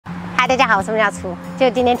嗨，大家好，我是冯小厨。就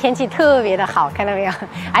今天天气特别的好，看到没有？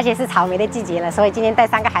而且是草莓的季节了，所以今天带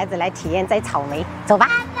3个孩子来体验摘草莓。走吧。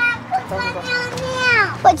爸爸，尿尿。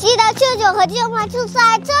我记得舅舅和舅妈就在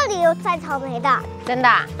这里有摘草莓的。真的？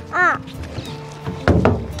啊。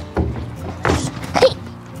嘿，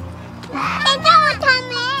摘到了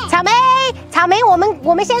草莓。草莓，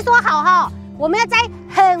我们先说好哈，我们要摘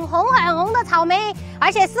很红的草莓，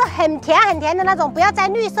而且是很甜的那种，不要摘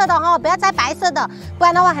绿色的哈，不要摘白色的，不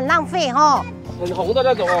然的话很浪费哈。很红的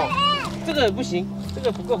那种哦，这个不行，这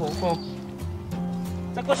个不够红哦。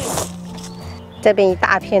再过去。这边一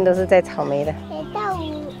大片都是摘草莓的。摘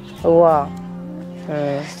到哇，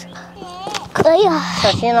可以啊，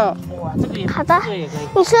小心哦。哇，这个也好的，这个也可以。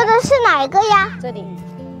你说的是哪一个呀？这里。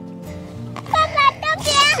爸爸这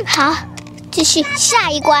边。好，继续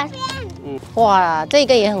下一关。哇，这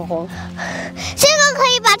个也很红。这个可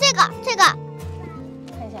以吧？这个。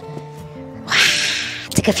看一下。哇，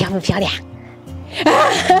这个漂不漂亮？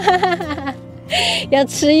要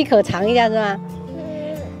吃一口尝一下是吗？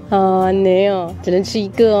哦，没有，只能吃一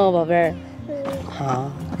个哦，宝贝儿。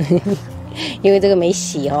好，因为这个没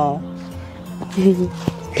洗哦。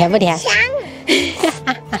甜不甜？香。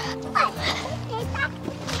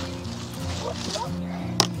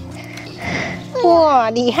哇，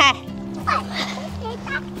厉害！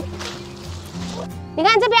你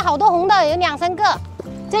看这边好多红的，有2、3个，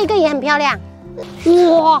这个也很漂亮。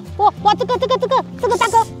哇，这个大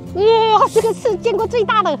哥，哇，这个是见过最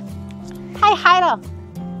大的，太嗨了！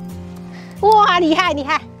哇，厉害！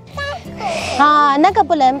啊，那个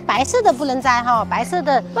不能，白色的不能摘哈，白色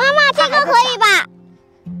的。妈妈，这个可以吧？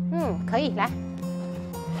可以，来。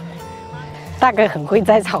大哥很会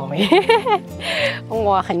摘草莓，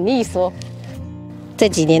哇，很利索。这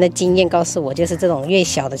几年的经验告诉我，就是这种越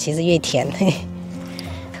小的其实越甜。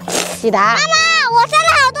喜达，妈妈，我摘了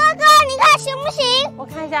好多个，你看行不行？我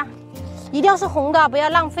看一下，一定要是红的，不要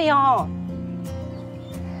浪费哦。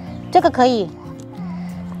这个可以，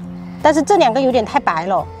但是这2个有点太白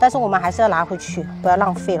了，但是我们还是要拿回去，不要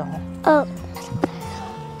浪费了哦。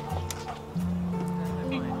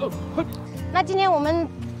那今天我们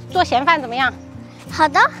做咸饭怎么样？好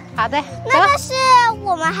的。好的。那个是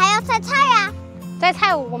我们还要摘菜呀。摘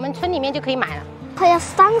菜我们村里面就可以买了。快要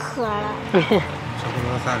3盒了。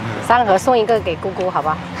3盒送1个给姑姑，好不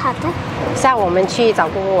好？好的。下午我们去找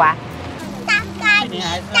姑姑玩。大概一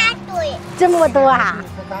大堆。这么多啊！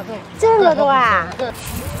这么多啊！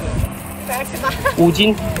来吃吧。5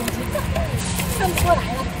斤。看不过来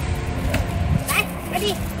了。来，快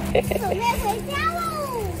点。准备回家喽。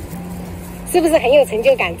是不是很有成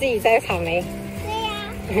就感？自己摘草莓。对呀。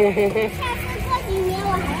下次过几年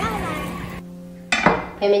我还要来。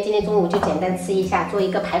朋友们，今天中午就简单吃一下，做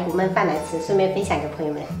一个排骨焖饭来吃，顺便分享给朋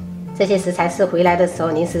友们。这些食材是回来的时候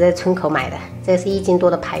临时在村口买的，这是1斤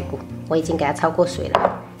多的排骨，我已经给它焯过水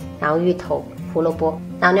了。然后芋头、胡萝卜，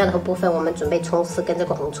然后料头部分我们准备葱丝跟这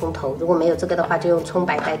个红葱头，如果没有这个的话就用葱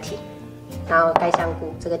白代替。然后盖香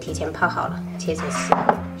菇，这个提前泡好了，切成丝。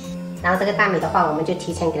然后这个大米的话，我们就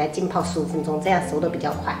提前给它浸泡15分钟，这样熟的比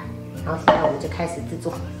较快。然后现在我们就开始制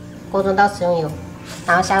作，锅中刀食用油，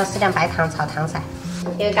然后下入适量白糖炒糖色。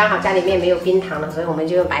因为刚好家里面没有冰糖了，所以我们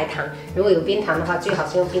就用白糖。如果有冰糖的话，最好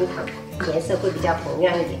是用冰糖，颜色会比较红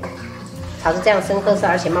亮一点。炒至这样深褐色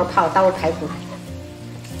而且冒泡，倒入排骨。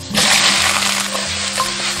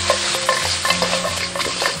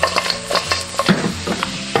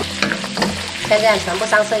像这样全部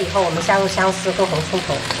上色以后，我们下入香丝和红葱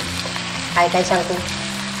头，还有干香菇，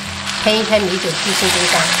喷一喷米酒去腥增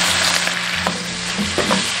香。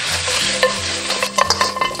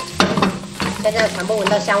像这样全部闻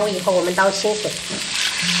到香味以后，我们倒清水，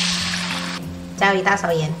加入1大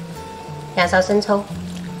勺盐，2勺生抽，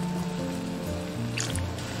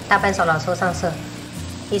大半勺老抽上色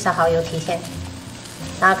，1勺蚝油提鲜，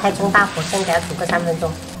然后开中大火先给它煮个3分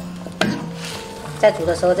钟。在煮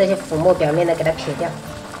的时候，这些浮沫表面的给它撇掉。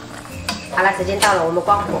好了，时间到了，我们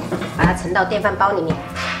关火，把它盛到电饭煲里面。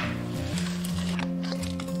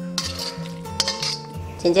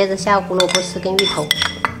紧接着下入胡萝卜丝跟芋头。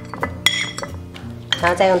然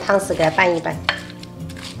后再用汤匙给它拌一拌。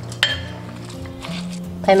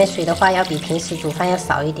朋友们，水的话要比平时煮饭要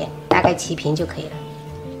少一点，大概齐平就可以了。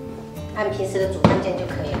按平时的煮饭键就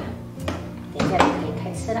可以了。等一下就可以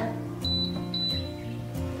开吃了。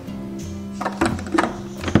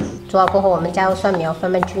煮好过后，我们加入蒜苗，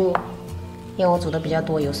翻拌均匀。因为我煮的比较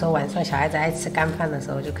多，有时候晚上小孩子爱吃干饭的时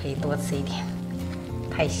候，就可以多吃一点。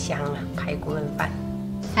太香了，排骨焖饭。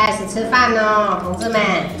开始吃饭喽，同志们。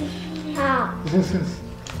好。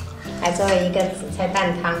还做了一个紫菜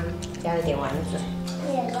蛋汤，加了点丸子。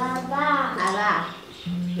谢谢爸爸。来吧。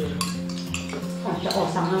哦，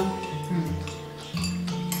上啊。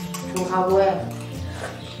葱好味。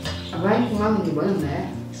我你葱好味就不能买。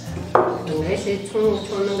那是从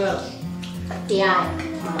那个店啊，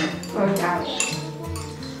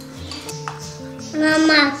妈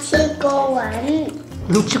妈去公园。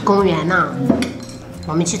你去公园呢？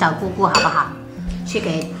我们去找姑姑好不好？去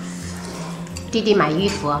给弟弟买衣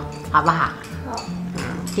服好不好？好。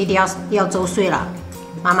弟弟要周岁了，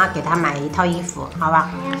妈妈给他买一套衣服，好吧？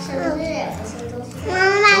还有生日，妈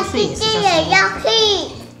妈弟弟也要去。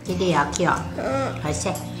弟弟也要去哦。好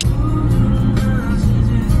些。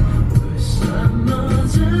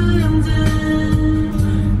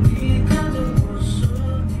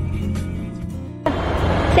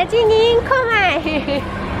小精灵，快来，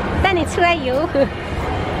带你出来游。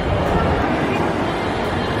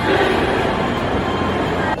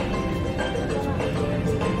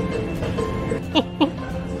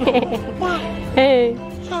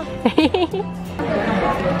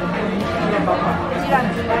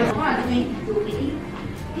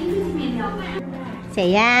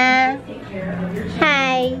谁呀？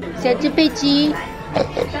嗨，小猪飞机。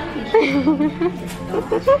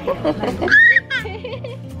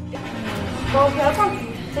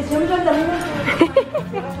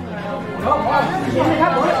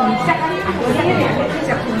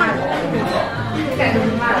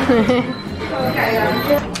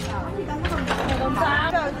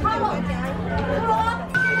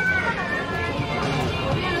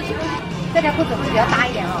这条裤子比较大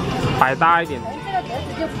一点哦，百搭一点。这个格子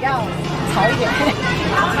就比较潮一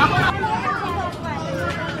点。